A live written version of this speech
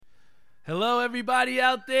Hello, everybody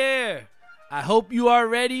out there. I hope you are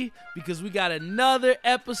ready because we got another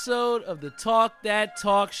episode of the Talk That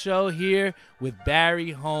Talk show here with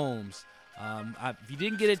Barry Holmes. If you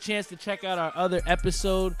didn't get a chance to check out our other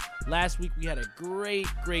episode, last week we had a great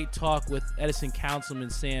talk with Edison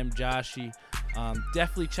Councilman Sam Joshi.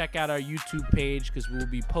 Definitely check out our YouTube page because we will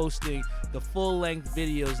be posting the full-length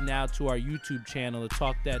videos now to our YouTube channel, the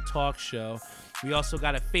Talk That Talk show. We also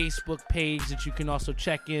got a Facebook page that you can also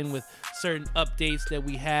check in with certain updates that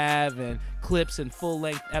we have and clips and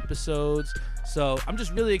full-length episodes. So I'm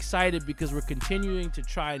just really excited because we're continuing to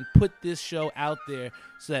try and put this show out there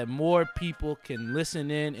so that more people can listen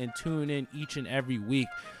in and tune in each and every week.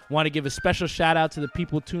 I want to give a special shout out to the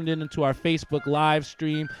people tuned in into our Facebook live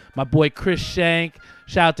stream. My boy Chris Shank.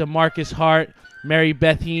 Shout out to Marcus Hart, Mary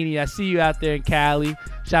Beth Heaney. I see you out there in Cali.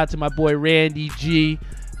 Shout out to my boy Randy G,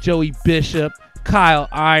 Joey Bishop, Kyle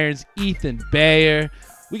Irons, Ethan Bayer.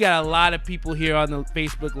 We got a lot of people here on the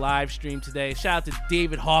Facebook live stream today. Shout out to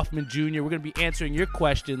David Hoffman Jr. We're going to be answering your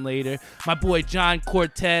question later. My boy John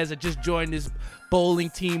Cortez. I just joined his bowling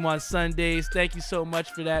team on Sundays. Thank you so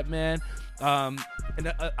much for that, man. And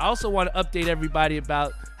I also want to update everybody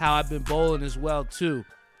about how I've been bowling as well, too.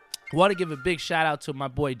 I want to give a big shout out to my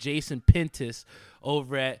boy Jason Pintus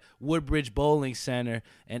over at Woodbridge Bowling Center.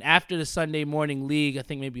 And after the Sunday morning league, I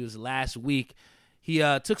think maybe it was last week, he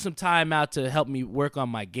took some time out to help me work on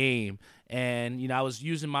my game. And, you know, I was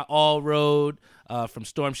using my all-road from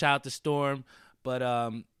Storm. Shout out to Storm. But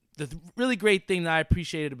the really great thing that I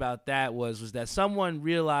appreciated about that was that someone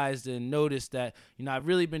realized and noticed that, you know, I've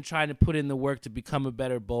really been trying to put in the work to become a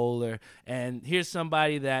better bowler. And here's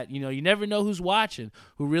somebody that, you know, you never know who's watching,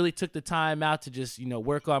 who really took the time out to just, you know,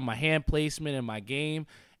 work on my hand placement and my game.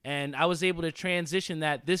 And I was able to transition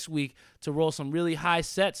that this week to roll some really high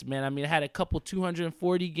sets, man. I mean, I had a couple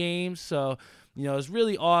 240 games, so, you know, it was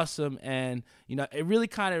really awesome. And, you know, it really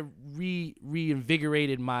kind of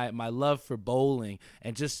reinvigorated my love for bowling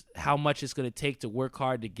and just how much it's going to take to work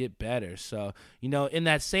hard to get better. So, you know, in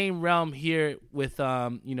that same realm here with,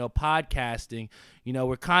 you know, podcasting, you know,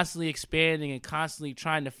 we're constantly expanding and constantly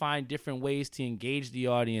trying to find different ways to engage the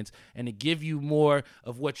audience and to give you more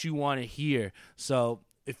of what you want to hear. So,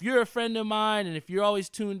 if you're a friend of mine and if you're always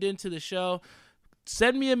tuned into the show,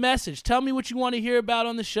 send me a message. Tell me what you want to hear about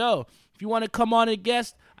on the show. If you want to come on as a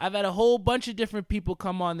guest, I've had a whole bunch of different people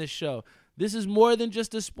come on this show. This is more than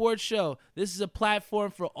just a sports show. This is a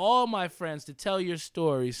platform for all my friends to tell your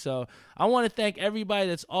stories. So I want to thank everybody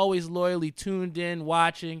that's always loyally tuned in,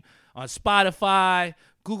 watching on Spotify,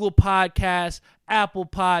 Google Podcasts, Apple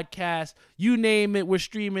Podcasts, you name it, we're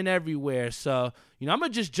streaming everywhere. So, you know, I'm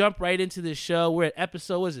going to just jump right into this show. We're at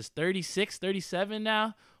episode, what is this, 36, 37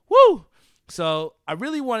 now? Woo! So I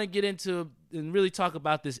really want to get into and really talk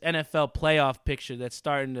about this NFL playoff picture that's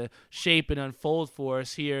starting to shape and unfold for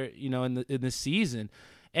us here, you know, in the season.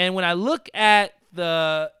 And when I look at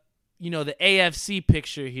the, you know, the AFC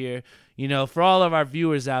picture here, you know, for all of our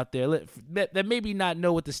viewers out there that maybe not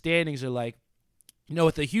know what the standings are like, you know,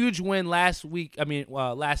 with a huge win last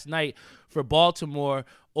night for Baltimore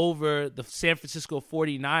over the San Francisco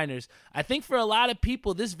 49ers, I think for a lot of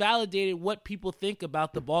people, this validated what people think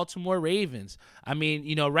about the Baltimore Ravens. I mean,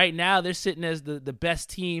 you know, right now they're sitting as the best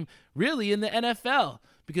team really in the NFL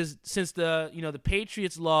because since the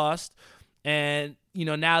Patriots lost and, you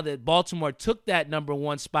know, now that Baltimore took that number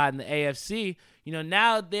one spot in the AFC, you know,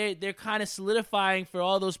 now they're kind of solidifying for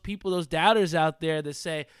all those people, those doubters out there that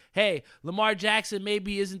say, hey, Lamar Jackson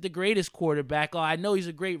maybe isn't the greatest quarterback. Oh, I know he's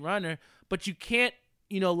a great runner, but you can't,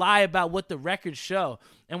 you know, lie about what the records show.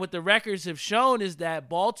 And what the records have shown is that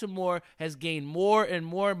Baltimore has gained more and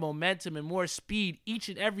more momentum and more speed each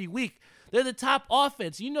and every week. They're the top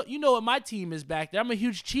offense. You know what my team is back there. I'm a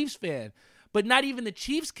huge Chiefs fan. But not even the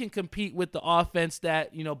Chiefs can compete with the offense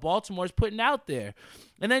that, you know, Baltimore's putting out there.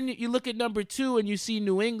 And then you look at number two and you see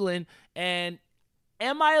New England. And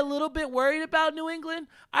am I a little bit worried about New England?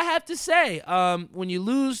 I have to say, when you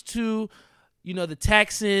lose to, you know, the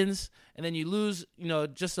Texans and then you lose, you know,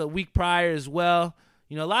 just a week prior as well,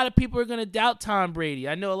 you know, a lot of people are going to doubt Tom Brady.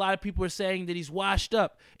 I know a lot of people are saying that he's washed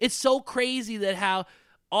up. It's so crazy that how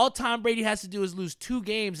all Tom Brady has to do is lose 2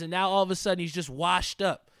 games and now all of a sudden he's just washed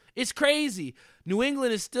up. It's crazy. New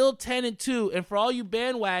England is still 10-2, and for all you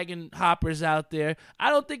bandwagon hoppers out there, I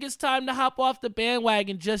don't think it's time to hop off the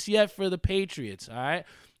bandwagon just yet for the Patriots, all right?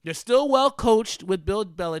 They're still well coached with Bill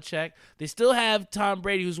Belichick. They still have Tom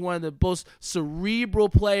Brady, who's one of the most cerebral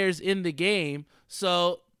players in the game.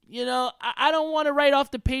 So, you know, I don't want to write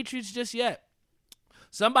off the Patriots just yet.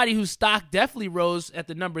 Somebody whose stock definitely rose at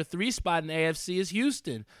the number 3 spot in the AFC is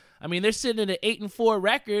Houston. I mean, they're sitting at an 8-4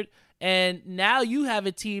 record, And now you have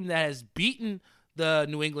a team that has beaten the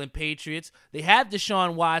New England Patriots. They have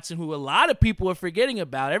Deshaun Watson, who a lot of people are forgetting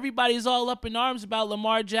about. Everybody's all up in arms about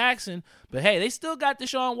Lamar Jackson, but hey, they still got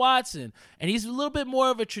Deshaun Watson, and he's a little bit more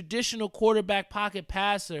of a traditional quarterback pocket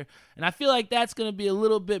passer, and I feel like that's going to be a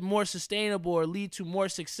little bit more sustainable or lead to more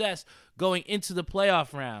success going into the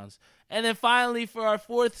playoff rounds. And then finally, for our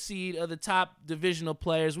fourth seed of the top divisional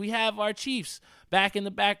players, we have our Chiefs back in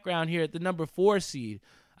the background here at the number 4 seed.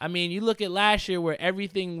 I mean, you look at last year where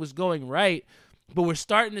everything was going right, but we're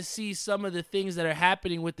starting to see some of the things that are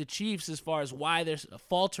happening with the Chiefs as far as why they're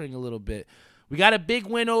faltering a little bit. We got a big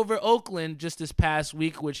win over Oakland just this past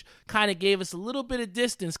week, which kind of gave us a little bit of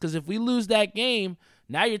distance, because if we lose that game,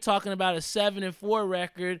 now you're talking about a 7-4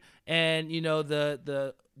 record, and you know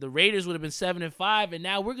the Raiders would have been 7-5, and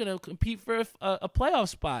now we're going to compete for a playoff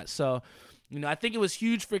spot. So, you know, I think it was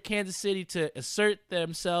huge for Kansas City to assert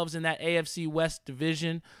themselves in that AFC West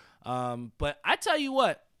division. But I tell you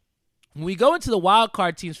what, when we go into the wild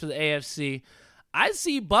card teams for the AFC, I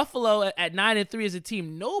see Buffalo at 9-3 as a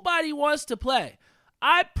team nobody wants to play.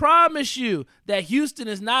 I promise you that Houston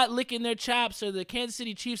is not licking their chops, or the Kansas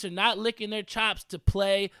City Chiefs are not licking their chops to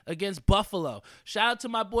play against Buffalo. Shout out to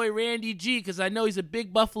my boy Randy G, because I know he's a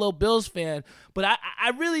big Buffalo Bills fan. But I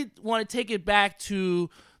really want to take it back to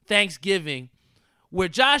Thanksgiving, where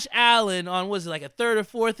Josh Allen on, was it like a 3rd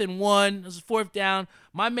or 4th and 1, it was 4th down,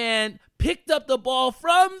 my man picked up the ball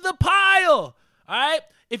from the pile, all right?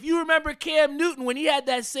 If you remember Cam Newton, when he had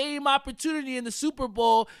that same opportunity in the Super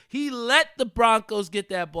Bowl, he let the Broncos get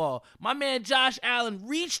that ball. My man Josh Allen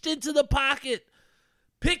reached into the pocket,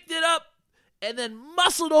 picked it up, and then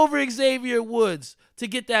muscled over Xavier Woods to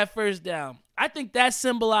get that first down. I think that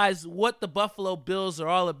symbolized what the Buffalo Bills are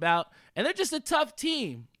all about, and they're just a tough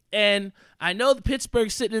team. And I know the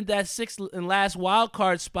Pittsburgh's sitting in that 6th and last wild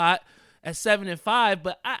card spot at 7-5,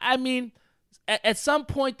 but I mean, at some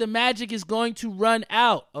point the magic is going to run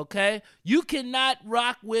out. Okay, you cannot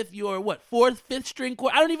rock with your 4th, 5th string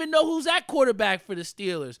quarter. I don't even know who's at quarterback for the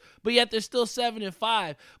Steelers, but yet they're still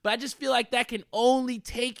 7-5. But I just feel like that can only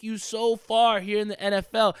take you so far here in the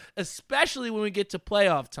NFL, especially when we get to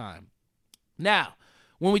playoff time. Now,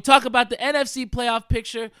 when we talk about the NFC playoff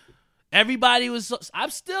picture, everybody was – I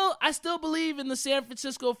still believe in the San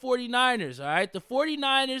Francisco 49ers, all right? The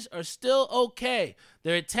 49ers are still okay.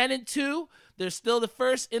 They're at 10-2. They're still the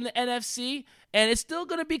first in the NFC, and it's still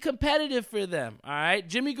going to be competitive for them, all right?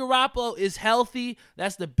 Jimmy Garoppolo is healthy.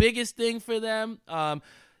 That's the biggest thing for them.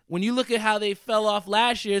 When you look at how they fell off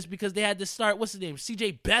last year, it's because they had to start – what's his name?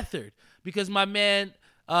 C.J. Beathard, because my man –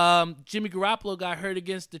 Jimmy Garoppolo got hurt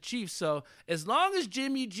against the Chiefs. So as long as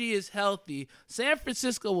Jimmy G is healthy, San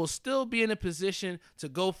Francisco will still be in a position to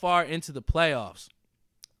go far into the playoffs.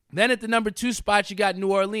 Then at the number 2 spot, you got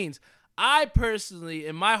New Orleans. I personally,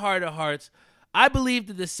 in my heart of hearts, I believe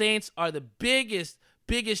that the Saints are the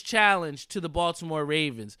biggest challenge to the Baltimore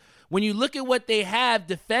Ravens. When you look at what they have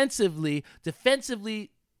defensively, the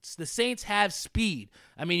Saints have speed.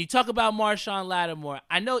 I mean, you talk about Marshawn Lattimore.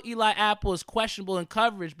 I know Eli Apple is questionable in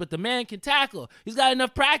coverage, but the man can tackle. He's got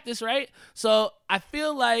enough practice, right? So I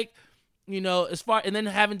feel like, and then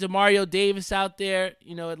having DeMario Davis out there,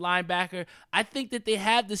 at linebacker, I think that they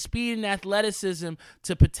have the speed and athleticism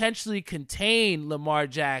to potentially contain Lamar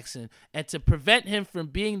Jackson and to prevent him from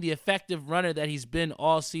being the effective runner that he's been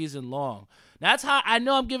all season long. Now, that's how I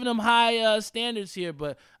know I'm giving them high standards here,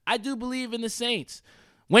 but I do believe in the Saints.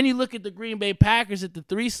 When you look at the Green Bay Packers at the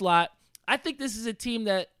 3 slot, I think this is a team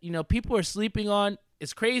that, people are sleeping on.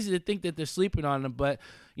 It's crazy to think that they're sleeping on them, but,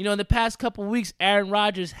 in the past couple of weeks, Aaron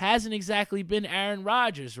Rodgers hasn't exactly been Aaron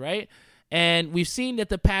Rodgers, right? And we've seen that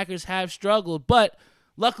the Packers have struggled, but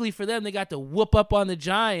luckily for them, they got to whoop up on the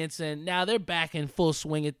Giants, and now they're back in full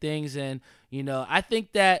swing of things. And, I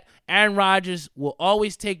think that Aaron Rodgers will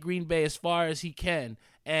always take Green Bay as far as he can.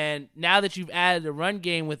 And now that you've added a run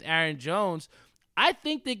game with Aaron Jones, I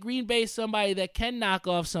think that Green Bay is somebody that can knock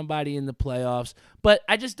off somebody in the playoffs, but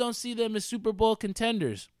I just don't see them as Super Bowl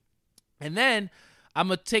contenders. And then I'm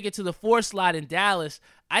going to take it to the 4 slot in Dallas.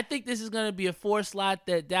 I think this is going to be a 4 slot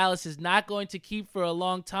that Dallas is not going to keep for a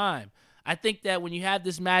long time. I think that when you have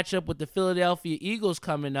this matchup with the Philadelphia Eagles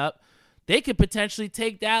coming up, they could potentially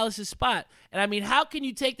take Dallas' spot. And I mean, how can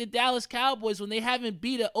you take the Dallas Cowboys when they haven't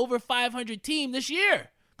beat an over 500 team this year?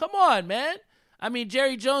 Come on, man. I mean,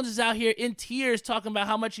 Jerry Jones is out here in tears talking about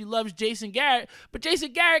how much he loves Jason Garrett, but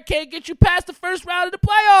Jason Garrett can't get you past the first round of the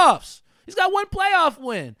playoffs. He's got 1 playoff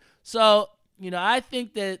win. So, I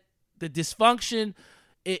think that the dysfunction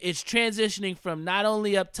is transitioning from not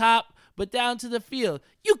only up top, but down to the field.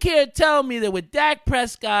 You can't tell me that with Dak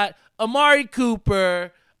Prescott, Amari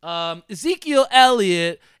Cooper, Ezekiel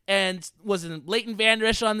Elliott, And wasn't Leighton Vander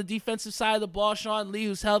Esch on the defensive side of the ball, Sean Lee,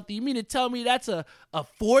 who's healthy? You mean to tell me that's a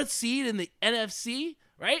fourth seed in the NFC,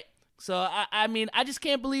 right? So, I mean, I just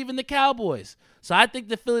can't believe in the Cowboys. So I think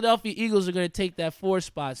the Philadelphia Eagles are going to take that 4th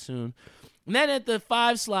spot soon. And then at the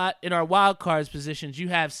 5 slot in our wild cards positions, you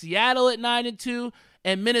have Seattle at 9-2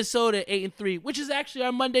 and Minnesota at 8-3, which is actually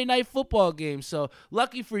our Monday Night Football game. So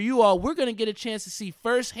lucky for you all, we're going to get a chance to see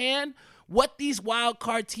firsthand what these wild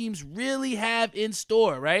card teams really have in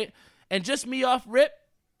store, right? And just me off rip,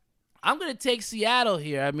 I'm going to take Seattle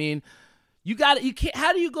here. I mean, you can't.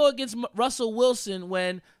 How do you go against Russell Wilson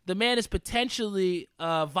when the man is potentially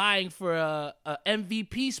vying for a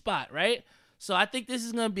MVP spot, right? So I think this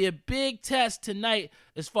is going to be a big test tonight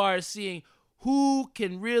as far as seeing who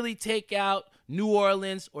can really take out New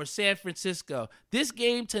Orleans or San Francisco. This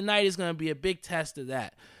game tonight is going to be a big test of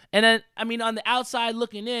that. And then, I mean, on the outside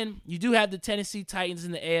looking in, you do have the Tennessee Titans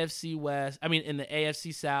in the AFC West. I mean, in the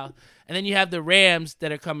AFC South. And then you have the Rams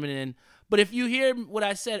that are coming in. But if you hear what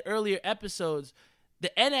I said earlier episodes,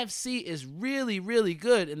 the NFC is really, really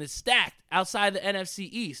good and it's stacked outside the NFC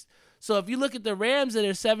East. So if you look at the Rams that are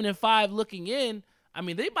 7-5 looking in, I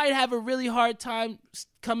mean, they might have a really hard time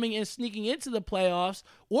coming and sneaking into the playoffs,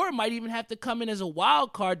 or might even have to come in as a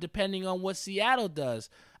wild card depending on what Seattle does.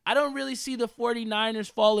 I don't really see the 49ers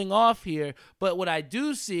falling off here, but what I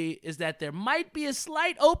do see is that there might be a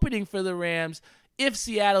slight opening for the Rams if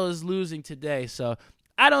Seattle is losing today. So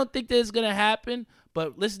I don't think that it's going to happen,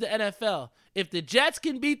 but listen to NFL. If the Jets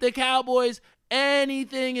can beat the Cowboys,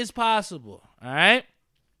 anything is possible, all right?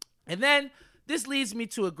 And then this leads me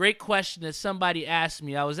to a great question that somebody asked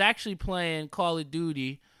me. I was actually playing Call of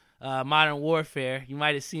Duty, Modern Warfare. You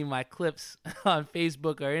might have seen my clips on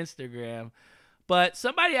Facebook or Instagram. But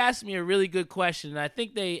somebody asked me a really good question, and I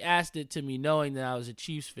think they asked it to me knowing that I was a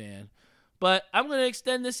Chiefs fan. But I'm going to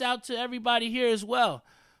extend this out to everybody here as well.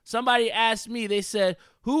 Somebody asked me, they said,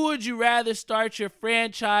 who would you rather start your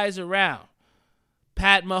franchise around?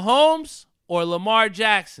 Pat Mahomes or Lamar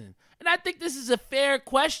Jackson? And I think this is a fair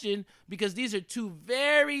question because these are two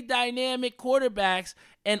very dynamic quarterbacks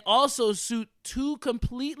and also suit two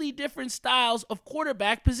completely different styles of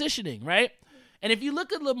quarterback positioning, right? And if you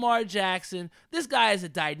look at Lamar Jackson, this guy is a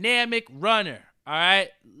dynamic runner, all right?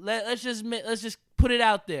 Let's just put it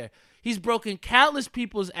out there. He's broken countless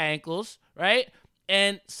people's ankles, right?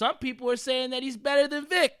 And some people are saying that he's better than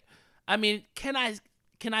Vic. I mean, can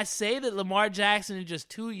I say that Lamar Jackson in just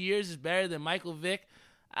 2 years is better than Michael Vick?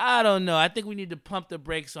 I don't know. I think we need to pump the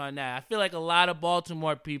brakes on that. I feel like a lot of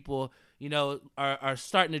Baltimore people, are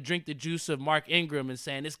starting to drink the juice of Mark Ingram and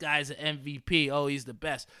saying this guy's an MVP. Oh, he's the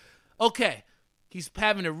best. Okay. He's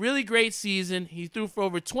having a really great season. He threw for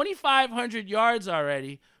over 2,500 yards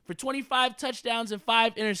already for 25 touchdowns and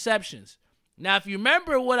 5 interceptions. Now, if you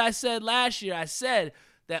remember what I said last year, I said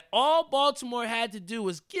that all Baltimore had to do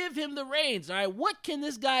was give him the reins. All right, what can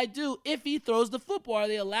this guy do if he throws the football or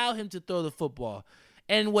they allow him to throw the football?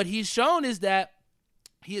 And what he's shown is that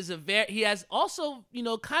he has also,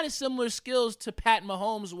 kind of similar skills to Pat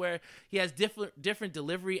Mahomes where he has different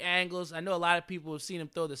delivery angles. I know a lot of people have seen him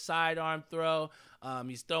throw the sidearm throw.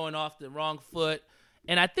 He's throwing off the wrong foot.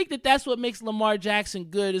 And I think that that's what makes Lamar Jackson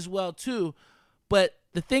good as well, too. But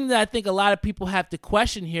the thing that I think a lot of people have to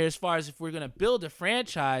question here as far as if we're going to build a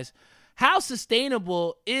franchise, how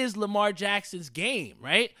sustainable is Lamar Jackson's game,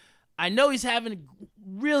 right? I know he's having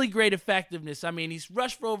really great effectiveness. I mean, he's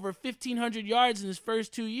rushed for over 1,500 yards in his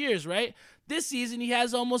first 2 years, right? This season, he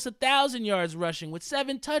has almost 1,000 yards rushing with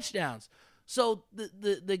 7 touchdowns. So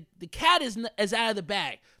the cat is out of the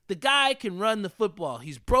bag. The guy can run the football.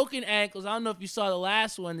 He's broken ankles. I don't know if you saw the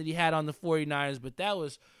last one that he had on the 49ers, but that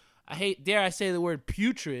was, dare I say the word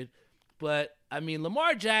putrid. But, I mean,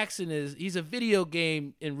 Lamar Jackson he's a video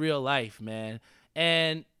game in real life, man.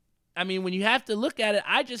 And, I mean, when you have to look at it,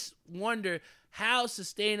 I just wonder how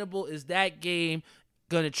sustainable is that game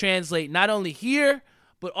going to translate not only here,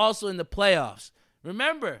 but also in the playoffs.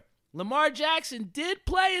 Remember, Lamar Jackson did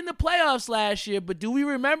play in the playoffs last year, but do we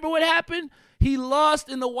remember what happened? He lost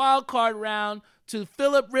in the wild card round to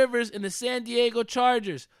Phillip Rivers and the San Diego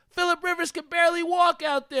Chargers. Phillip Rivers could barely walk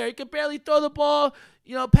out there. He could barely throw the ball,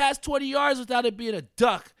 past 20 yards without it being a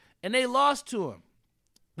duck, and they lost to him.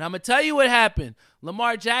 Now, I'm going to tell you what happened.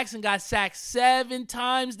 Lamar Jackson got sacked 7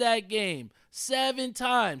 times that game. 7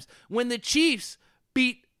 times. When the Chiefs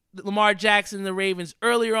beat Lamar Jackson and the Ravens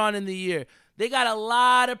earlier on in the year, they got a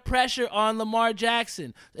lot of pressure on Lamar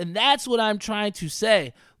Jackson. And that's what I'm trying to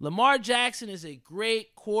say. Lamar Jackson is a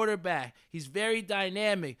great quarterback. He's very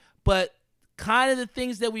dynamic. But kind of the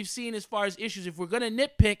things that we've seen as far as issues, if we're going to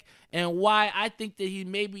nitpick and why I think that he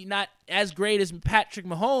may be not as great as Patrick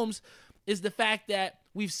Mahomes, is the fact that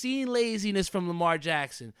we've seen laziness from Lamar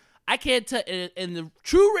Jackson. I can't tell, and the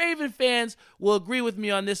true Raven fans will agree with me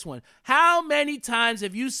on this one. How many times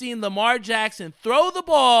have you seen Lamar Jackson throw the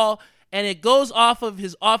ball and it goes off of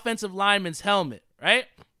his offensive lineman's helmet, right?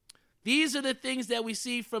 These are the things that we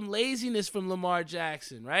see from laziness from Lamar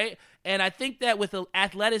Jackson, right? And I think that with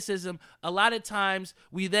athleticism, a lot of times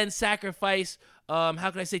we then sacrifice,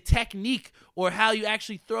 technique or how you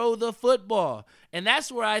actually throw the football. And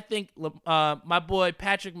that's where I think my boy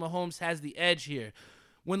Patrick Mahomes has the edge here.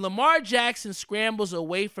 When Lamar Jackson scrambles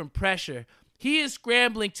away from pressure, he is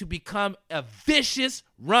scrambling to become a vicious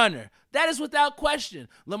runner. That is without question.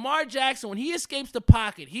 Lamar Jackson, when he escapes the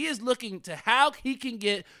pocket, he is looking to how he can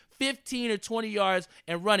get 15 or 20 yards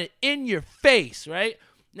and run it in your face, right?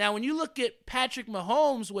 Now, when you look at Patrick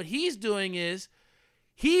Mahomes, what he's doing is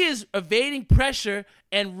he is evading pressure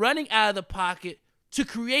and running out of the pocket to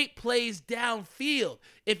create plays downfield.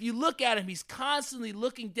 If you look at him, he's constantly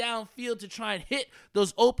looking downfield to try and hit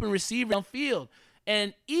those open receivers downfield.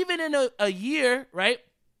 And even in a year, right,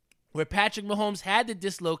 where Patrick Mahomes had the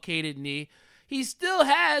dislocated knee, he still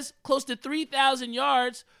has close to 3,000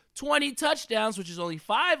 yards, 20 touchdowns, which is only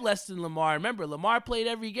 5 less than Lamar. Remember, Lamar played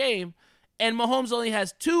every game, and Mahomes only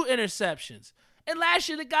has 2 interceptions. And last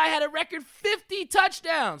year, the guy had a record 50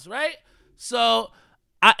 touchdowns, right? So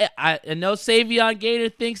I know Savion Gator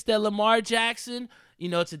thinks that Lamar Jackson,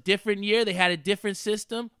 it's a different year. They had a different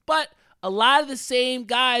system. But a lot of the same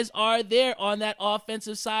guys are there on that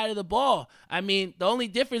offensive side of the ball. I mean, the only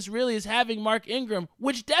difference really is having Mark Ingram,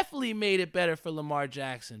 which definitely made it better for Lamar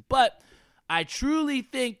Jackson. But I truly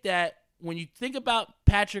think that when you think about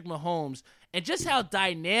Patrick Mahomes and just how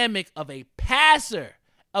dynamic of a passer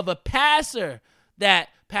that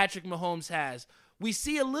Patrick Mahomes has, we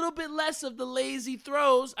see a little bit less of the lazy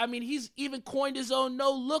throws. I mean, he's even coined his own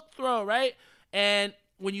no-look throw, right? And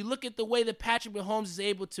when you look at the way that Patrick Mahomes is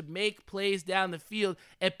able to make plays down the field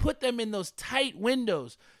and put them in those tight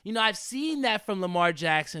windows, I've seen that from Lamar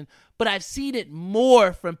Jackson, but I've seen it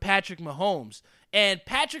more from Patrick Mahomes. And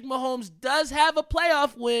Patrick Mahomes does have a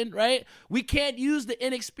playoff win, right? We can't use the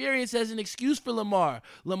inexperience as an excuse for Lamar.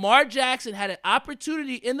 Lamar Jackson had an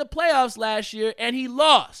opportunity in the playoffs last year, and he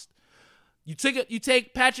lost. You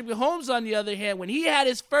take Patrick Mahomes, on the other hand, when he had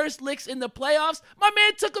his first licks in the playoffs, my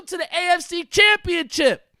man took him to the AFC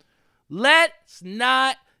Championship. Let's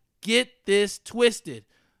not get this twisted.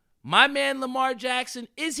 My man Lamar Jackson,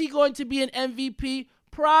 is he going to be an MVP?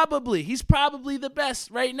 Probably. He's probably the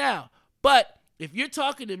best right now. But if you're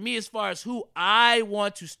talking to me as far as who I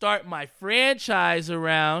want to start my franchise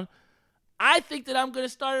around, I think that I'm going to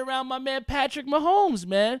start around my man Patrick Mahomes,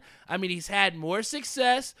 man. I mean, he's had more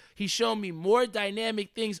success. He's shown me more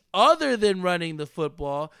dynamic things other than running the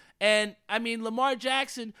football. And, I mean, Lamar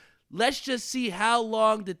Jackson, let's just see how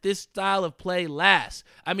long did this style of play last.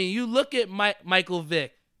 I mean, you look at Michael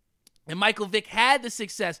Vick. And Michael Vick had the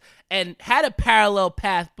success and had a parallel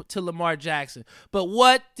path to Lamar Jackson. But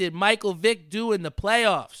what did Michael Vick do in the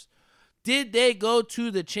playoffs? Did they go to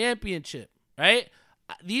the championship, right?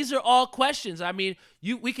 These are all questions. I mean,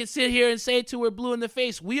 we can sit here and say it till we're blue in the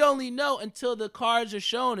face. We only know until the cards are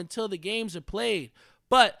shown, until the games are played.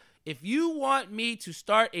 But if you want me to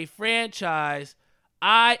start a franchise,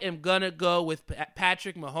 I am going to go with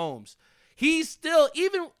Patrick Mahomes. He's still,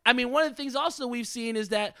 one of the things also we've seen is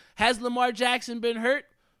that, has Lamar Jackson been hurt?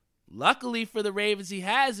 Luckily for the Ravens, he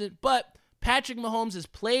hasn't, but Patrick Mahomes has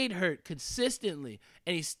played hurt consistently,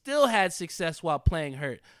 and he still had success while playing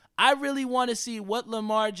hurt. I really want to see what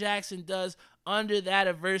Lamar Jackson does under that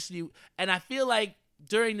adversity, and I feel like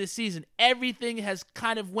during the season, everything has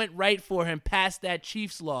kind of went right for him past that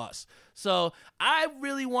Chiefs loss. So I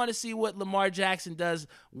really want to see what Lamar Jackson does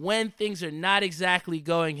when things are not exactly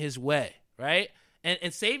going his way. Right? And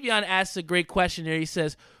Savion asks a great question here. He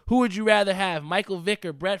says, who would you rather have, Michael Vick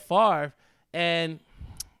or Brett Favre? And,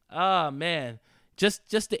 oh, man, just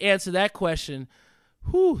to answer that question,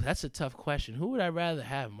 that's a tough question. Who would I rather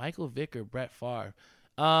have, Michael Vick or Brett Favre?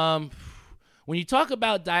 When you talk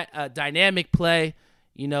about dynamic play,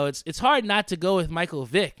 it's hard not to go with Michael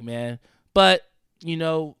Vick, man. But,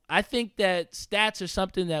 I think that stats are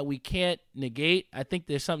something that we can't negate. I think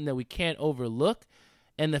there's something that we can't overlook.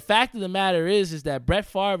 And the fact of the matter is that Brett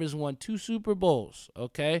Favre has won 2 Super Bowls,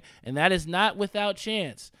 okay? And that is not without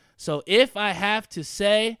chance. So if I have to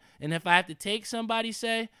say, and if I have to take somebody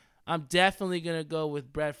say, I'm definitely going to go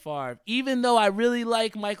with Brett Favre, even though I really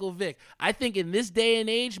like Michael Vick. I think in this day and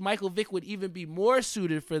age, Michael Vick would even be more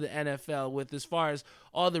suited for the NFL with as far as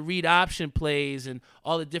all the read option plays and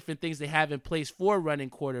all the different things they have in place for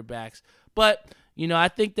running quarterbacks. But, I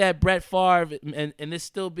think that Brett Favre, and this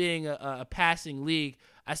still being a passing league,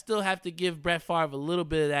 I still have to give Brett Favre a little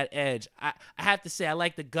bit of that edge. I have to say I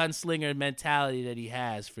like the gunslinger mentality that he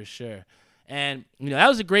has for sure. And, that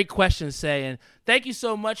was a great question, Say, and thank you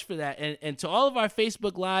so much for that. And to all of our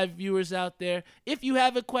Facebook Live viewers out there, if you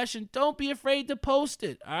have a question, don't be afraid to post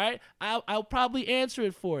it, all right? I'll probably answer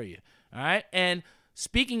it for you, all right? And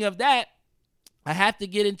speaking of that, I have to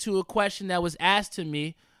get into a question that was asked to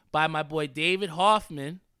me by my boy David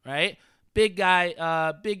Hoffman, right? Big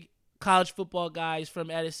guy, big college football guy. He's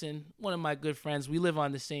from Edison, one of my good friends. We live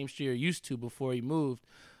on the same street, or used to before he moved.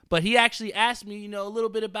 But he actually asked me, a little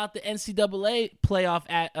bit about the NCAA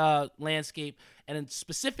playoff landscape, and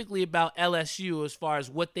specifically about LSU as far as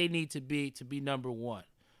what they need to be number one,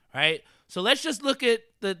 right? So let's just look at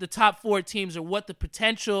the top 4 teams, or what the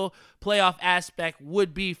potential playoff aspect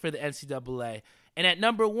would be for the NCAA. And at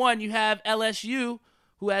number 1, you have LSU,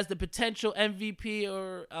 who has the potential MVP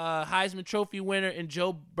or Heisman Trophy winner in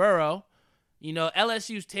Joe Burrow.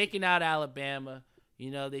 LSU's taken out Alabama.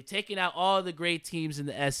 They've taken out all the great teams in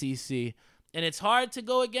the SEC, and it's hard to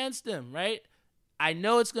go against them, right? I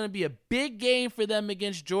know it's going to be a big game for them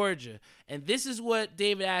against Georgia, and this is what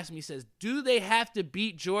David asked me. He says, do they have to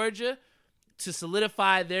beat Georgia to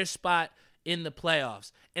solidify their spot in the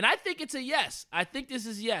playoffs? And I think it's a yes. I think this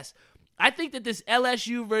is yes. I think that this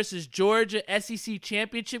LSU versus Georgia SEC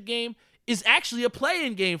championship game is actually a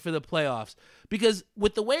play-in game for the playoffs, because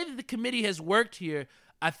with the way that the committee has worked here,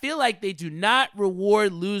 I feel like they do not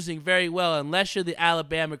reward losing very well unless you're the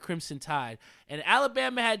Alabama Crimson Tide. And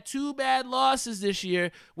Alabama had 2 bad losses this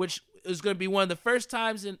year, which is going to be one of the first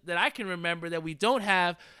times that I can remember that we don't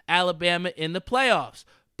have Alabama in the playoffs.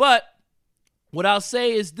 But what I'll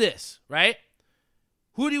say is this, right?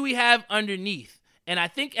 Who do we have underneath? And I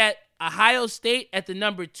think at Ohio State at the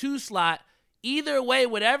number 2 slot, either way,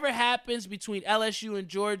 whatever happens between LSU and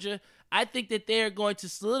Georgia, I think that they are going to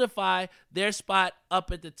solidify their spot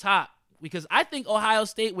up at the top, because I think Ohio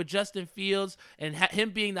State with Justin Fields and him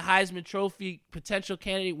being the Heisman Trophy potential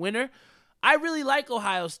candidate winner, I really like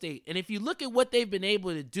Ohio State. And if you look at what they've been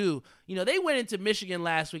able to do, they went into Michigan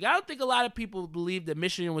last week. I don't think a lot of people believed that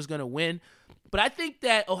Michigan was going to win, but I think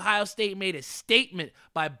that Ohio State made a statement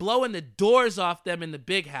by blowing the doors off them in the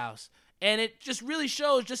Big House. And it just really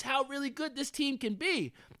shows just how really good this team can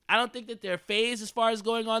be. I don't think that they're phased as far as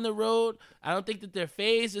going on the road. I don't think that they're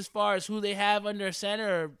phased as far as who they have under center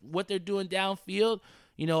or what they're doing downfield.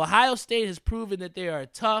 Ohio State has proven that they are a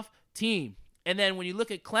tough team. And then when you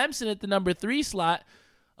look at Clemson at the number 3 slot,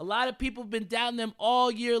 a lot of people have been down them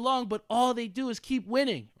all year long, but all they do is keep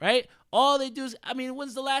winning, right? All they do is,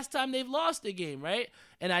 when's the last time they've lost a game, right?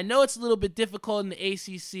 And I know it's a little bit difficult in the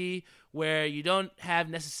ACC where you don't have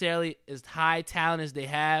necessarily as high talent as they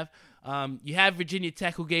have. You have Virginia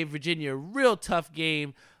Tech, who gave Virginia a real tough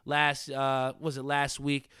game last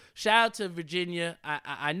week. Shout out to Virginia.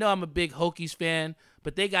 I know I'm a big Hokies fan,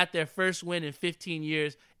 but they got their first win in 15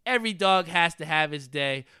 years. Every dog has to have his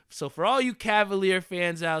day. So for all you Cavalier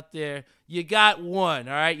fans out there, you got one,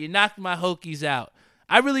 all right? You knocked my Hokies out.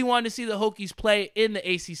 I really wanted to see the Hokies play in the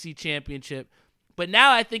ACC championship, but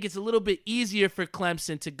now I think it's a little bit easier for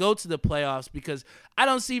Clemson to go to the playoffs because I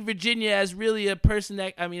don't see Virginia as really a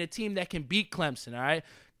team that can beat Clemson, all right?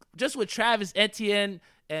 Just with Travis Etienne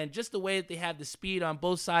and just the way that they have the speed on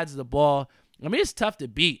both sides of the ball, it's tough to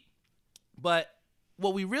beat. But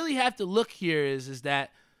what we really have to look here is that,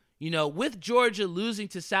 with Georgia losing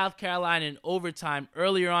to South Carolina in overtime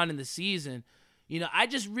earlier on in the season, I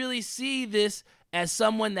just really see this as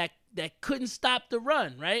someone that couldn't stop the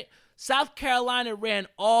run, right? South Carolina ran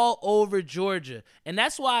all over Georgia, and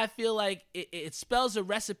that's why I feel like it spells a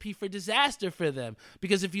recipe for disaster for them.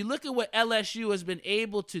 Because if you look at what LSU has been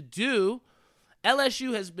able to do,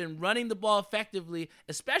 LSU has been running the ball effectively,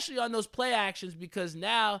 especially on those play actions, because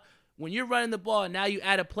now when you're running the ball and now you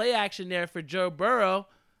add a play action there for Joe Burrow,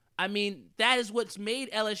 that is what's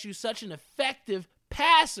made LSU such an effective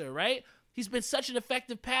passer, right? He's been such an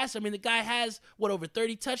effective passer. The guy has, over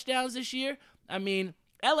 30 touchdowns this year?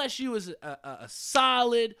 LSU is a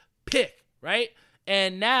solid pick, right?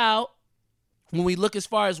 And now, when we look as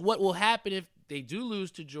far as what will happen if they do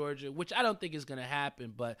lose to Georgia, which I don't think is going to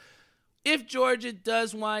happen, but if Georgia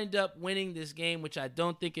does wind up winning this game, which I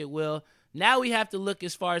don't think it will, now we have to look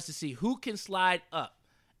as far as to see who can slide up.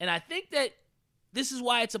 And I think that this is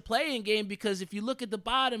why it's a play-in game, because if you look at the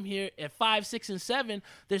bottom here at 5, 6, and 7,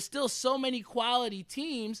 there's still so many quality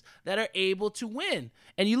teams that are able to win.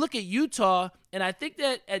 And you look at Utah, and I think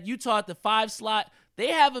that at Utah at the 5 slot, they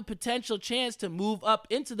have a potential chance to move up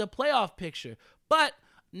into the playoff picture. But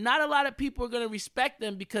not a lot of people are going to respect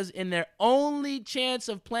them because in their only chance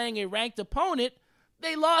of playing a ranked opponent,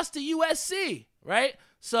 they lost to USC, right?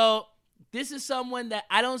 So this is someone that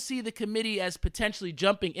I don't see the committee as potentially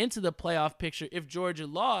jumping into the playoff picture if Georgia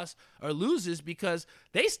lost or loses, because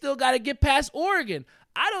they still got to get past Oregon.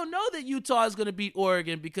 I don't know that Utah is going to beat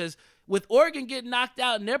Oregon, because with Oregon getting knocked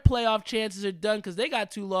out and their playoff chances are done because they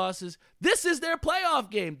got 2 losses, this is their playoff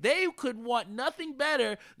game. They could want nothing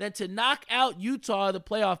better than to knock out Utah in the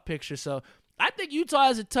playoff picture. So I think Utah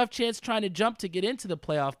has a tough chance trying to jump to get into the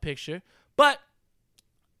playoff picture. But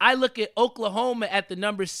I look at Oklahoma at the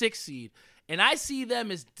number 6 seed, and I see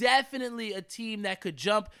them as definitely a team that could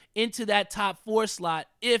jump into that top 4 slot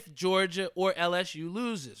if Georgia or LSU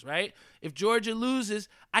loses, right? If Georgia loses,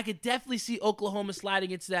 I could definitely see Oklahoma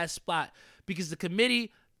sliding into that spot, because the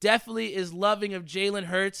committee definitely is loving of Jalen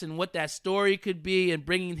Hurts and what that story could be, and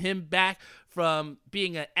bringing him back from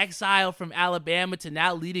being an exile from Alabama to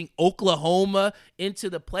now leading Oklahoma into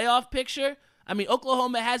the playoff picture. I mean,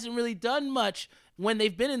 Oklahoma hasn't really done much when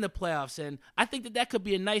they've been in the playoffs, and I think that could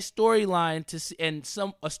be a nice storyline to see, and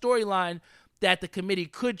a storyline that the committee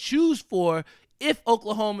could choose for if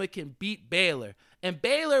Oklahoma can beat Baylor. And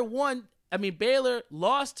Baylor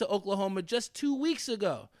lost to Oklahoma just 2 weeks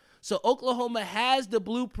ago. So Oklahoma has the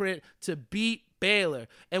blueprint to beat Baylor.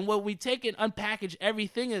 And when we take and unpackage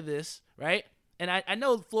everything of this, right? And I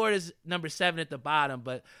know Florida's number 7 at the bottom,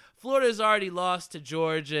 but Florida's already lost to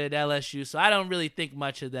Georgia and LSU, so I don't really think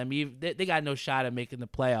much of them. They got no shot at making the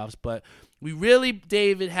playoffs. But we really,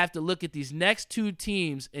 David, have to look at these next 2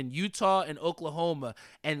 teams in Utah and Oklahoma,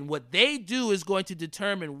 and what they do is going to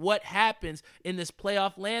determine what happens in this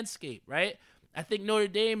playoff landscape, right? I think Notre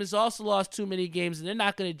Dame has also lost too many games, and they're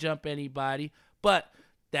not going to jump anybody. But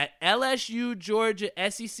that LSU-Georgia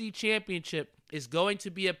SEC championship is going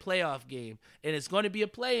to be a playoff game, and it's going to be a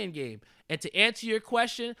play-in game. And to answer your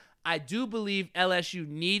question, I do believe LSU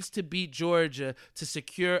needs to beat Georgia to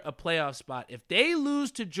secure a playoff spot. If they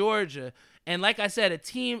lose to Georgia, and like I said, a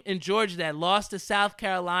team in Georgia that lost to South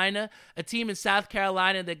Carolina, a team in South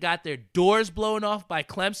Carolina that got their doors blown off by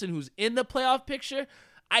Clemson, who's in the playoff picture,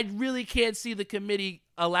 I really can't see the committee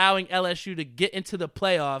allowing LSU to get into the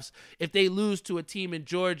playoffs if they lose to a team in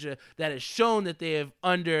Georgia that has shown that they have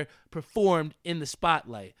underperformed in the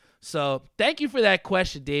spotlight. So thank you for that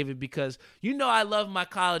question, David, because you know I love my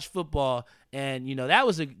college football, and you know that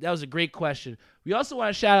was a great question. We also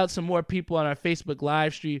want to shout out some more people on our Facebook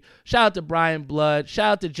live stream. Shout out to Brian Blood.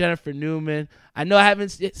 Shout out to Jennifer Newman. I know I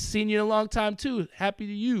haven't seen you in a long time too. Happy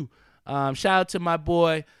to you. Shout out to my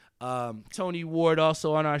boy Tony Ward,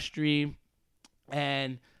 also on our stream.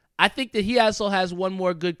 And I think that he also has one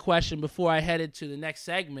more good question before I head into the next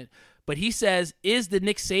segment. But he says, is the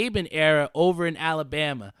Nick Saban era over in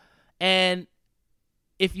Alabama? And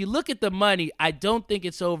if you look at the money, I don't think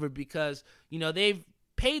it's over, because, you know, they've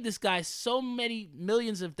paid this guy so many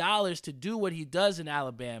millions of dollars to do what he does in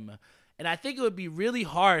Alabama. And I think it would be really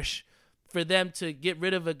harsh for them to get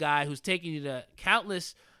rid of a guy who's taking you to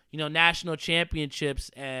countless, you know, national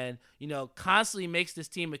championships and, you know, constantly makes this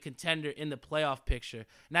team a contender in the playoff picture.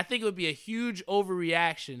 And I think it would be a huge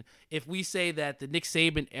overreaction if we say that the Nick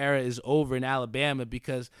Saban era is over in Alabama,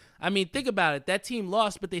 because, I mean, think about it. That team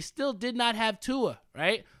lost, but they still did not have Tua,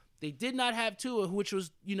 right? They did not have Tua, which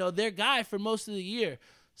was, you know, their guy for most of the year.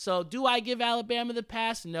 So do I give Alabama the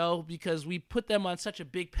pass? No, because we put them on such a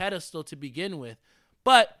big pedestal to begin with.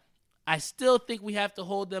 But I still think we have to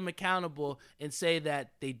hold them accountable and say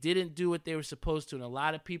that they didn't do what they were supposed to. And a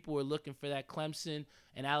lot of people were looking for that Clemson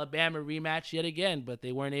and Alabama rematch yet again, but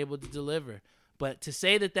they weren't able to deliver. But to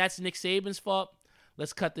say that that's Nick Saban's fault,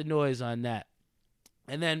 let's cut the noise on that.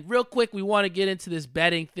 And then real quick, we want to get into this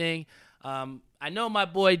betting thing. I know my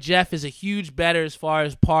boy Jeff is a huge bettor as far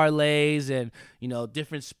as parlays and, you know,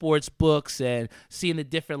 different sports books and seeing the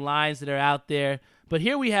different lines that are out there. But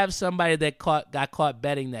here we have somebody that got caught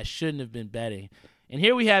betting that shouldn't have been betting. And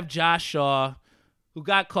here we have Josh Shaw, who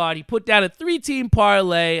got caught. He put down a 3-team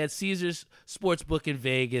parlay at Caesars Sportsbook in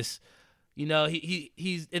Vegas. You know,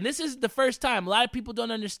 he's and this is the first time. A lot of people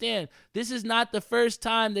don't understand. This is not the first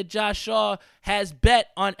time that Josh Shaw has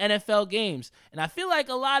bet on NFL games. And I feel like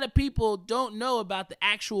a lot of people don't know about the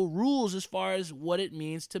actual rules as far as what it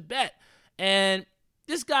means to bet. And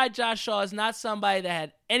this guy, Josh Shaw, is not somebody that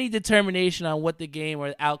had any determination on what the game or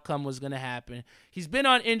the outcome was going to happen. He's been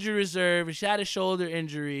on injury reserve. He's had a shoulder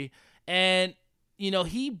injury. And, you know,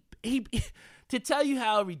 he to tell you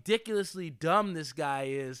how ridiculously dumb this guy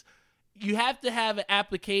is, you have to have an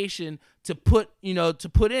application to put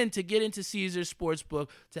in to get into Caesars Sportsbook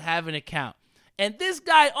to have an account. And this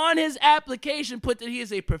guy on his application put that he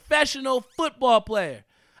is a professional football player.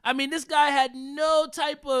 I mean, this guy had no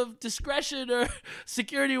type of discretion or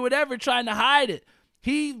security or whatever trying to hide it.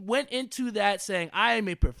 He went into that saying, I am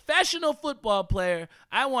a professional football player.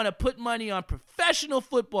 I want to put money on professional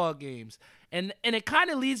football games. And it kind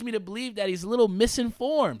of leads me to believe that he's a little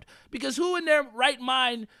misinformed, because who in their right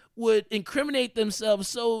mind would incriminate themselves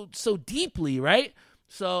so deeply, right?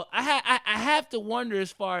 So I have to wonder,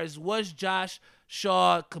 as far as, was Josh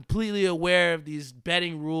Shaw completely aware of these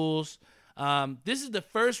betting rules? This is the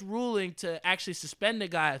first ruling to actually suspend a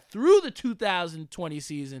guy through the 2020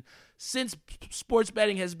 season since sports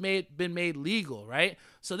betting has been made legal, right?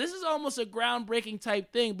 So this is almost a groundbreaking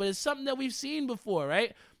type thing, but it's something that we've seen before,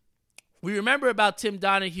 right? We remember about Tim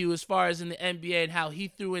Donahue as far as in the NBA and how he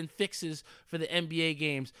threw in fixes for the NBA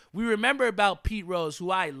games. We remember about Pete Rose,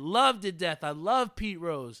 who I love to death. I love Pete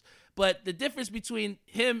Rose. But the difference between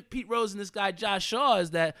him, Pete Rose, and this guy Josh Shaw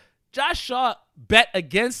is that Josh Shaw bet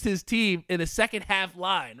against his team in a second half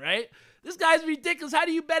line, right? This guy's ridiculous. How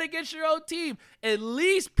do you bet against your own team? At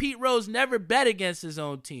least Pete Rose never bet against his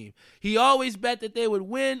own team. He always bet that they would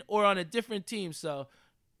win or on a different team. So,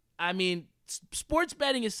 I mean, sports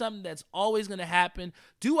betting is something that's always going to happen.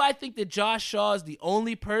 Do I think that Josh Shaw is the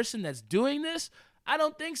only person that's doing this? I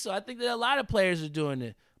don't think so. I think that a lot of players are doing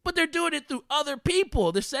it. But they're doing it through other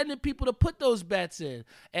people. They're sending people to put those bets in.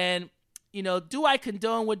 And, you know, do I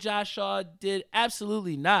condone what Josh Shaw did?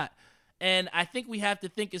 Absolutely not. And I think we have to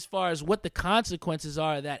think as far as what the consequences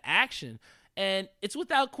are of that action. And it's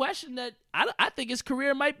without question that I think his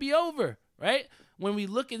career might be over, right? When we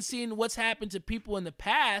look and see what's happened to people in the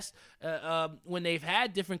past, when they've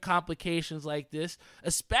had different complications like this,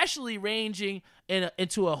 especially ranging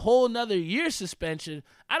into a whole nother year suspension,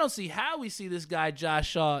 I don't see how we see this guy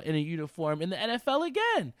Josh Shaw in a uniform in the NFL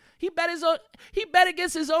again. He bet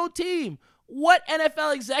against his own team. What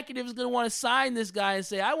NFL executive is going to want to sign this guy and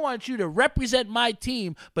say, I want you to represent my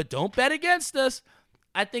team, but don't bet against us?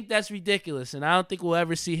 I think that's ridiculous, and I don't think we'll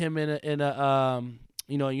ever see him in a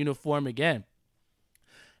uniform again.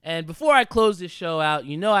 And before I close this show out,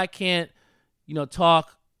 I can't,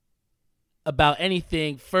 talk about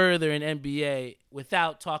anything further in NBA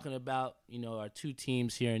without talking about, our two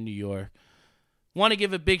teams here in New York. Want to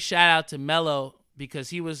give a big shout out to Melo, because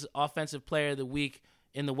he was Offensive Player of the Week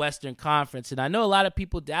in the Western Conference, and I know a lot of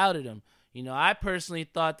people doubted him. I personally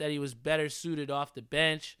thought that he was better suited off the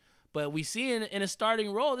bench, but we see in a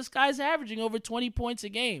starting role, this guy's averaging over 20 points a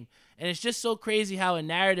game. And it's just so crazy how a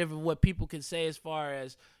narrative of what people can say as far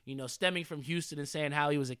as, stemming from Houston and saying how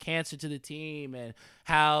he was a cancer to the team and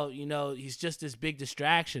how, he's just this big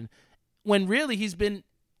distraction, when really he's been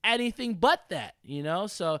anything but that,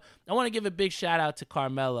 So I want to give a big shout out to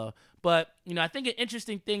Carmelo. But, I think an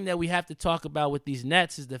interesting thing that we have to talk about with these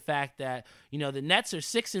Nets is the fact that, the Nets are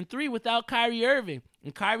 6-3 without Kyrie Irving.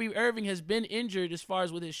 And Kyrie Irving has been injured as far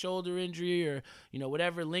as with his shoulder injury or,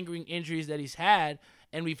 whatever lingering injuries that he's had.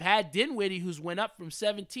 And we've had Dinwiddie, who's went up from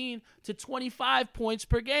 17 to 25 points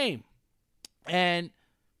per game. And,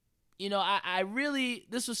 I really,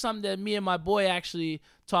 this was something that me and my boy actually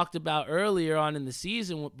talked about earlier on in the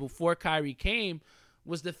season before Kyrie came,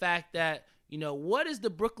 was the fact that, what is the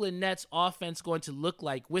Brooklyn Nets offense going to look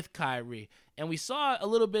like with Kyrie? And we saw a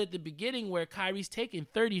little bit at the beginning where Kyrie's taking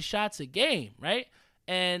 30 shots a game, right?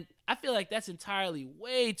 And I feel like that's entirely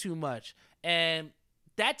way too much. And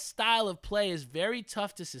that style of play is very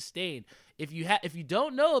tough to sustain. If you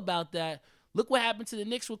don't know about that, look what happened to the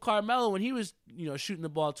Knicks with Carmelo when he was, shooting the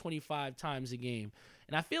ball 25 times a game.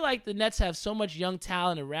 And I feel like the Nets have so much young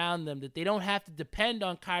talent around them that they don't have to depend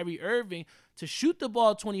on Kyrie Irving to shoot the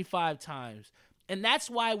ball 25 times. And that's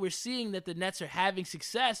why we're seeing that the Nets are having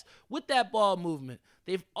success with that ball movement.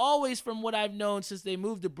 They've always, from what I've known since they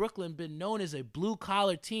moved to Brooklyn, been known as a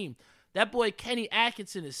blue-collar team. That boy Kenny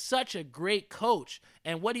Atkinson is such a great coach,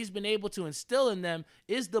 and what he's been able to instill in them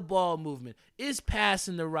is the ball movement, is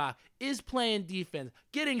passing the rock, is playing defense,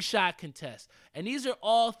 getting shot contests. And these are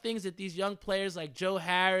all things that these young players like Joe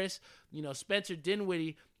Harris, Spencer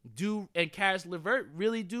Dinwiddie do, and Karis LeVert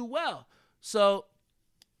really do well. So,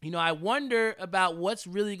 I wonder about what's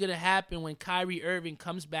really going to happen when Kyrie Irving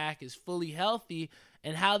comes back, is fully healthy,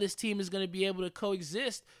 and how this team is going to be able to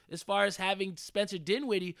coexist as far as having Spencer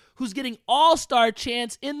Dinwiddie, who's getting all-star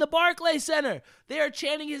chants in the Barclays Center. They are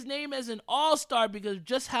chanting his name as an all-star because of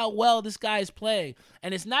just how well this guy is playing.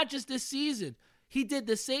 And it's not just this season. He did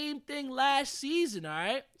the same thing last season, all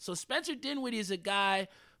right? So Spencer Dinwiddie is a guy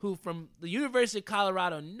who, from the University of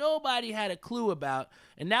Colorado, nobody had a clue about.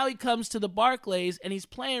 And now he comes to the Barclays, and he's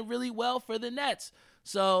playing really well for the Nets.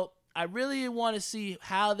 So I really want to see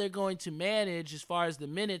how they're going to manage as far as the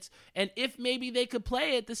minutes, and if maybe they could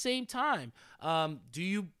play at the same time. Do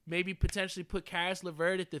you maybe potentially put Karis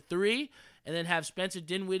LeVert at the 3 and then have Spencer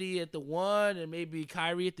Dinwiddie at the 1 and maybe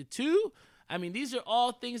Kyrie at the 2? I mean, these are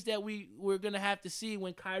all things that we're going to have to see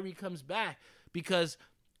when Kyrie comes back, because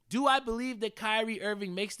do I believe that Kyrie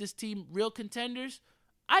Irving makes this team real contenders?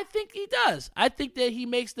 I think he does. I think that he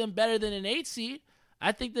makes them better than an 8 seed.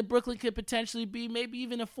 I think that Brooklyn could potentially be maybe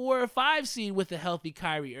even a 4 or 5 seed with a healthy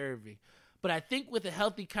Kyrie Irving. But I think with a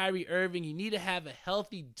healthy Kyrie Irving, you need to have a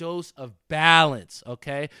healthy dose of balance,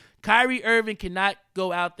 okay? Kyrie Irving cannot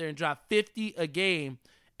go out there and drop 50 a game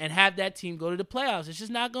and have that team go to the playoffs. It's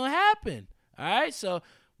just not going to happen, all right? So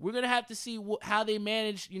we're going to have to see how they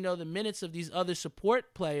manage, the minutes of these other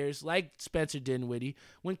support players like Spencer Dinwiddie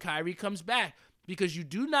when Kyrie comes back. Because you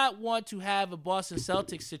do not want to have a Boston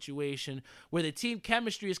Celtics situation where the team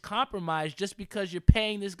chemistry is compromised just because you're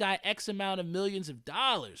paying this guy X amount of millions of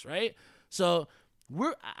dollars, right? So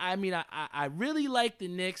I really like the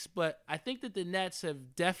Knicks, but I think that the Nets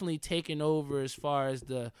have definitely taken over as far as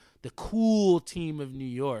the cool team of New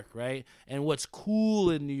York, right? And what's cool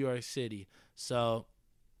in New York City. So,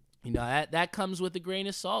 that comes with a grain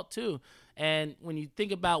of salt too. And when you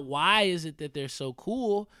think about why is it that they're so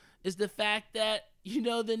cool, is the fact that,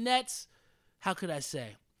 the Nets, how could I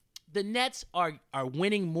say? The Nets are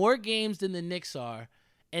winning more games than the Knicks are,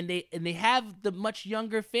 and they have the much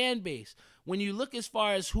younger fan base. When you look as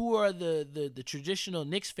far as who are the traditional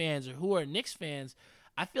Knicks fans or who are Knicks fans,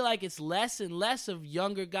 I feel like it's less and less of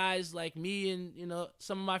younger guys like me and,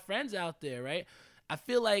 some of my friends out there, right? I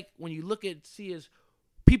feel like when you see as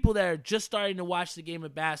people that are just starting to watch the game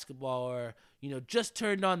of basketball or, just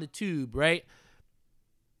turned on the tube, right?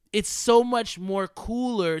 It's so much more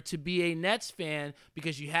cooler to be a Nets fan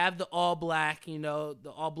because you have the all black,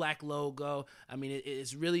 the all black logo. I mean,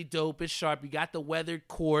 it's really dope. It's sharp. You got the weathered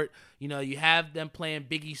court. You have them playing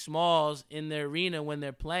Biggie Smalls in their arena when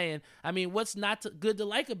they're playing. I mean, what's not good to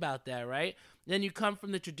like about that, right? Then you come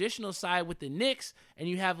from the traditional side with the Knicks, and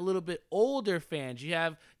you have a little bit older fans. You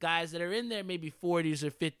have guys that are in their maybe 40s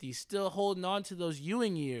or 50s, still holding on to those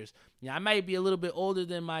Ewing years. I might be a little bit older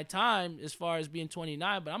than my time as far as being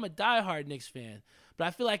 29, but I'm a diehard Knicks fan. But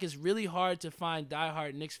I feel like it's really hard to find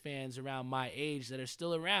diehard Knicks fans around my age that are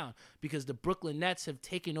still around because the Brooklyn Nets have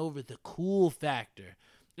taken over the cool factor.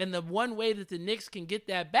 And the one way that the Knicks can get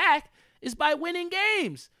that back is by winning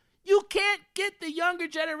games. You can't get the younger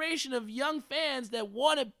generation of young fans that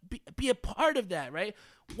want to be a part of that, right?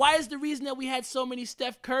 Why is the reason that we had so many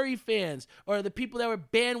Steph Curry fans or the people that were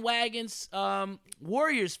bandwagons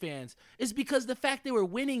Warriors fans is because the fact they were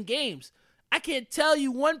winning games. I can't tell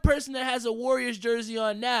you one person that has a Warriors jersey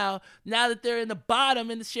on now that they're in the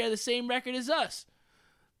bottom and share the same record as us.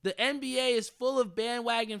 The NBA is full of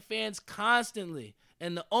bandwagon fans constantly,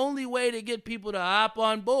 and the only way to get people to hop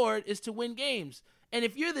on board is to win games. And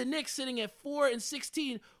if you're the Knicks sitting at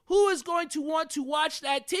 4-16, who is going to want to watch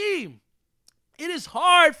that team? It is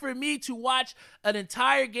hard for me to watch an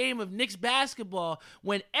entire game of Knicks basketball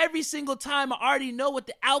when every single time I already know what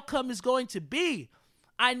the outcome is going to be.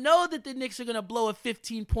 I know that the Knicks are going to blow a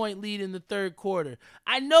 15-point lead in the third quarter.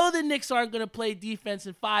 I know the Knicks aren't going to play defense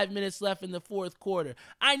in 5 minutes left in the fourth quarter.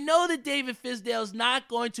 I know that David Fizdale is not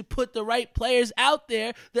going to put the right players out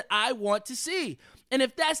there that I want to see. And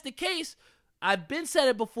if that's the case, I've been said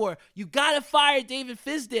it before, you got to fire David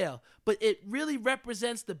Fizdale, but it really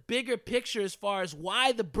represents the bigger picture as far as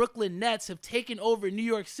why the Brooklyn Nets have taken over New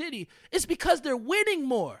York City. It's because they're winning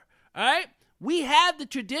more, all right? We have the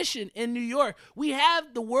tradition in New York. We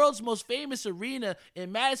have the world's most famous arena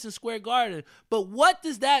in Madison Square Garden, but what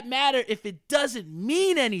does that matter if it doesn't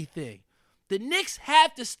mean anything? The Knicks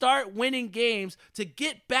have to start winning games to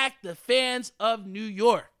get back the fans of New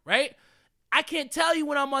York, right? I can't tell you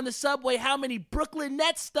when I'm on the subway how many Brooklyn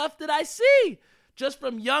Nets stuff that I see. Just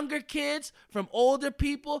from younger kids, from older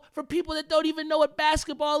people, from people that don't even know what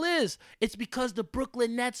basketball is. It's because the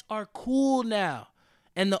Brooklyn Nets are cool now.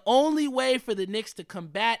 And the only way for the Knicks to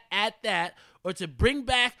combat at that or to bring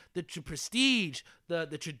back the prestige,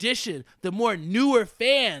 the tradition, the more newer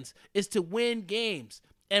fans is to win games.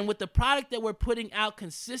 And with the product that we're putting out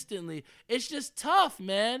consistently, it's just tough,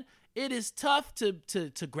 man. It is tough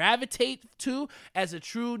to gravitate to as a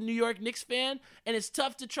true New York Knicks fan, and it's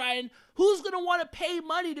tough to try and who's going to want to pay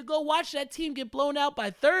money to go watch that team get blown out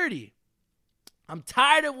by 30? I'm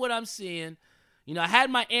tired of what I'm seeing. I had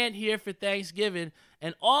my aunt here for Thanksgiving,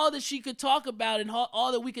 and all that she could talk about and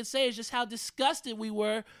all that we could say is just how disgusted we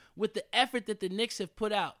were with the effort that the Knicks have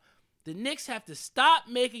put out. The Knicks have to stop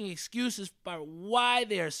making excuses for why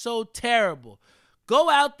they are so terrible. Go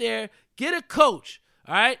out there, get a coach.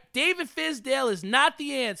 All right, David Fizdale is not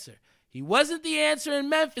the answer. He wasn't the answer in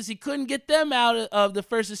Memphis. He couldn't get them out of the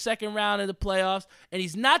first or second round of the playoffs, and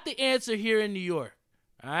he's not the answer here in New York.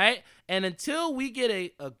 All right. And until we get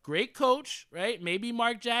a great coach, right? Maybe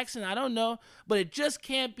Mark Jackson, I don't know. But it just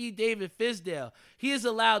can't be David Fizdale. He has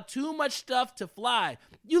allowed too much stuff to fly.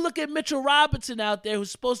 You look at Mitchell Robinson out there,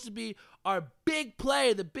 who's supposed to be our big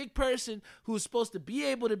player, the big person who's supposed to be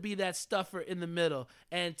able to be that stuffer in the middle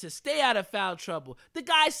and to stay out of foul trouble. The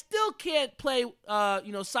guy still can't play,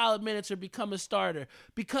 solid minutes or become a starter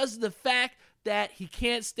because of the fact that he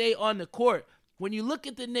can't stay on the court. When you look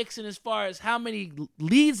at the Knicks and as far as how many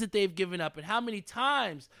leads that they've given up and how many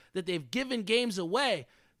times that they've given games away,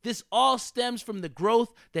 this all stems from the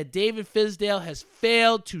growth that David Fizdale has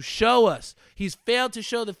failed to show us. He's failed to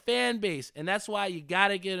show the fan base, and that's why you got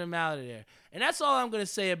to get him out of there. And that's all I'm going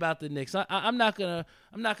to say about the Knicks. I'm not gonna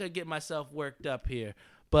get myself worked up here,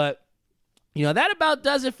 but that about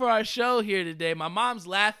does it for our show here today. My mom's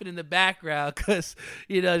laughing in the background because,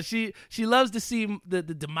 she loves to see the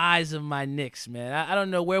demise of my Knicks, man. I don't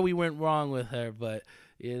know where we went wrong with her, but,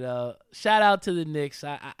 shout out to the Knicks.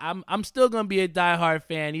 I'm still going to be a diehard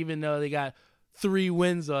fan, even though they got 3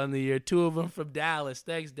 wins on the year, 2 of them from Dallas.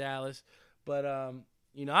 Thanks, Dallas. But,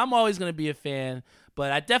 I'm always going to be a fan.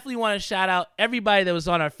 But I definitely want to shout out everybody that was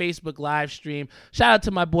on our Facebook live stream. Shout out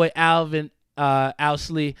to my boy Alvin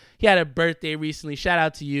Ousley. He had a birthday recently. Shout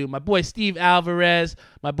out to you. My boy Steve Alvarez,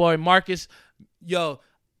 my boy Marcus. Yo,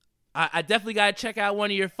 I definitely got to check out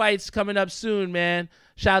one of your fights coming up soon, man.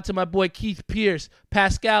 Shout out to my boy Keith Pierce,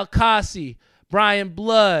 Pascal Cossey, Brian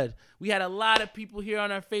Blood. We had a lot of people here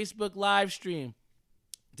on our Facebook live stream.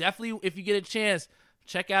 Definitely, if you get a chance,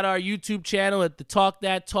 check out our YouTube channel at the Talk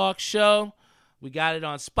That Talk Show. We got it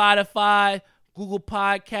on Spotify, Google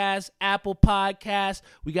Podcasts, Apple Podcasts.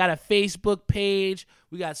 We got a Facebook page.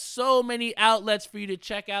 We got so many outlets for you to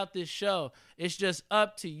check out this show. It's just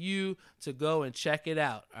up to you to go and check it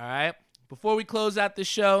out, all right? Before we close out the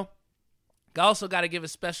show, I also got to give a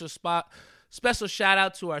special shout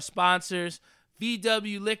out to our sponsors,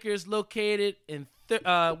 VW Liquors, located in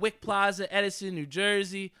Wick Plaza, Edison, New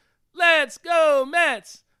Jersey. Let's go,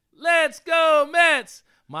 Mets! Let's go, Mets!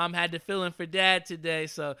 Mom had to fill in for Dad today,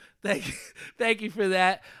 so thank you for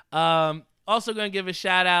that. Also going to give a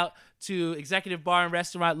shout out to Executive Bar and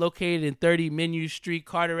Restaurant located in 30 Menu Street,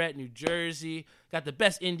 Carteret, New Jersey. Got the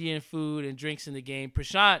best Indian food and drinks in the game.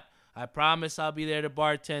 Prashant, I promise I'll be there to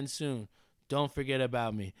bartend soon. Don't forget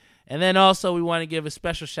about me. And then also we want to give a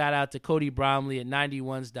special shout out to Cody Bromley at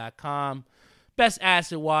 91s.com. Best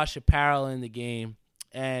acid wash apparel in the game.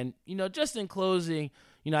 And, just in closing,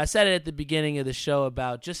 I said it at the beginning of the show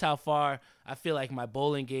about just how far I feel like my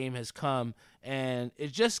bowling game has come. And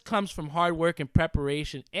it just comes from hard work and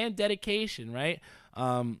preparation and dedication, right?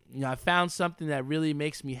 I found something that really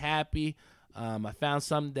makes me happy. I found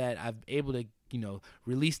something that I'm able to,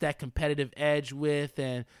 release that competitive edge with,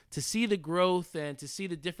 and to see the growth and to see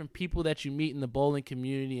the different people that you meet in the bowling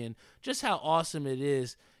community and just how awesome it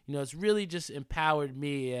is. It's really just empowered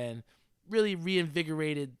me and really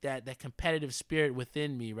reinvigorated that competitive spirit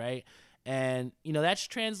within me, right? And, that's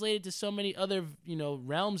translated to so many other,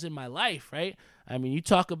 realms in my life, right? I mean, you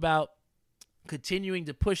talk about continuing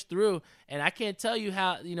to push through, and I can't tell you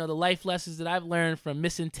how, the life lessons that I've learned from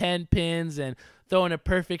missing 10 pins and throwing a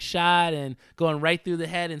perfect shot and going right through the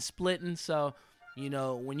head and splitting. So,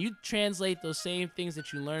 when you translate those same things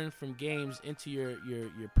that you learn from games into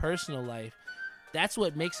your personal life, that's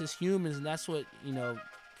what makes us humans, and that's what,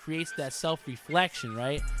 creates that self-reflection,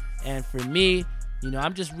 right? And for me,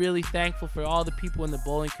 I'm just really thankful for all the people in the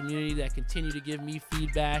bowling community that continue to give me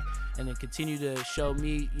feedback and then continue to show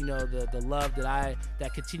me, the love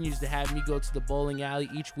that continues to have me go to the bowling alley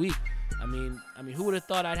each week. I mean, who would have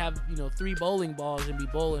thought I'd have, 3 bowling balls and be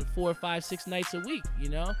bowling 4, 5, 6 nights a week,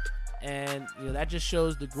 And, that just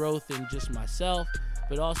shows the growth in just myself,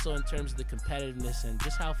 but also in terms of the competitiveness and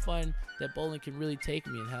just how fun that bowling can really take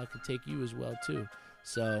me and how it can take you as well, too.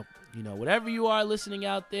 So, whatever you are listening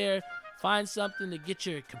out there, find something to get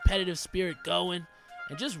your competitive spirit going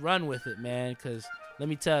and just run with it, man, because let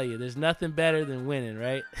me tell you, there's nothing better than winning,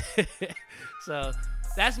 right? So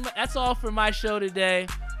that's all for my show today.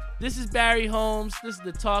 This is Barry Holmes. This is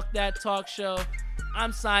the Talk That Talk Show.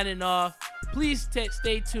 I'm signing off. Please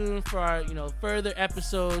stay tuned for our further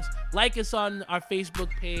episodes. Like us on our Facebook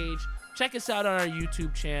page. Check us out on our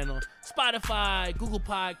YouTube channel, Spotify, Google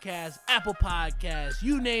Podcasts, Apple Podcasts,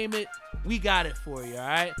 you name it, we got it for you, all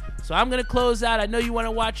right? So I'm going to close out. I know you want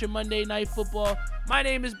to watch your Monday Night Football. My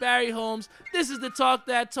name is Barry Holmes. This is the Talk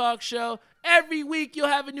That Talk Show. Every week you'll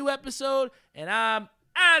have a new episode, and I'm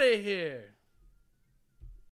out of here.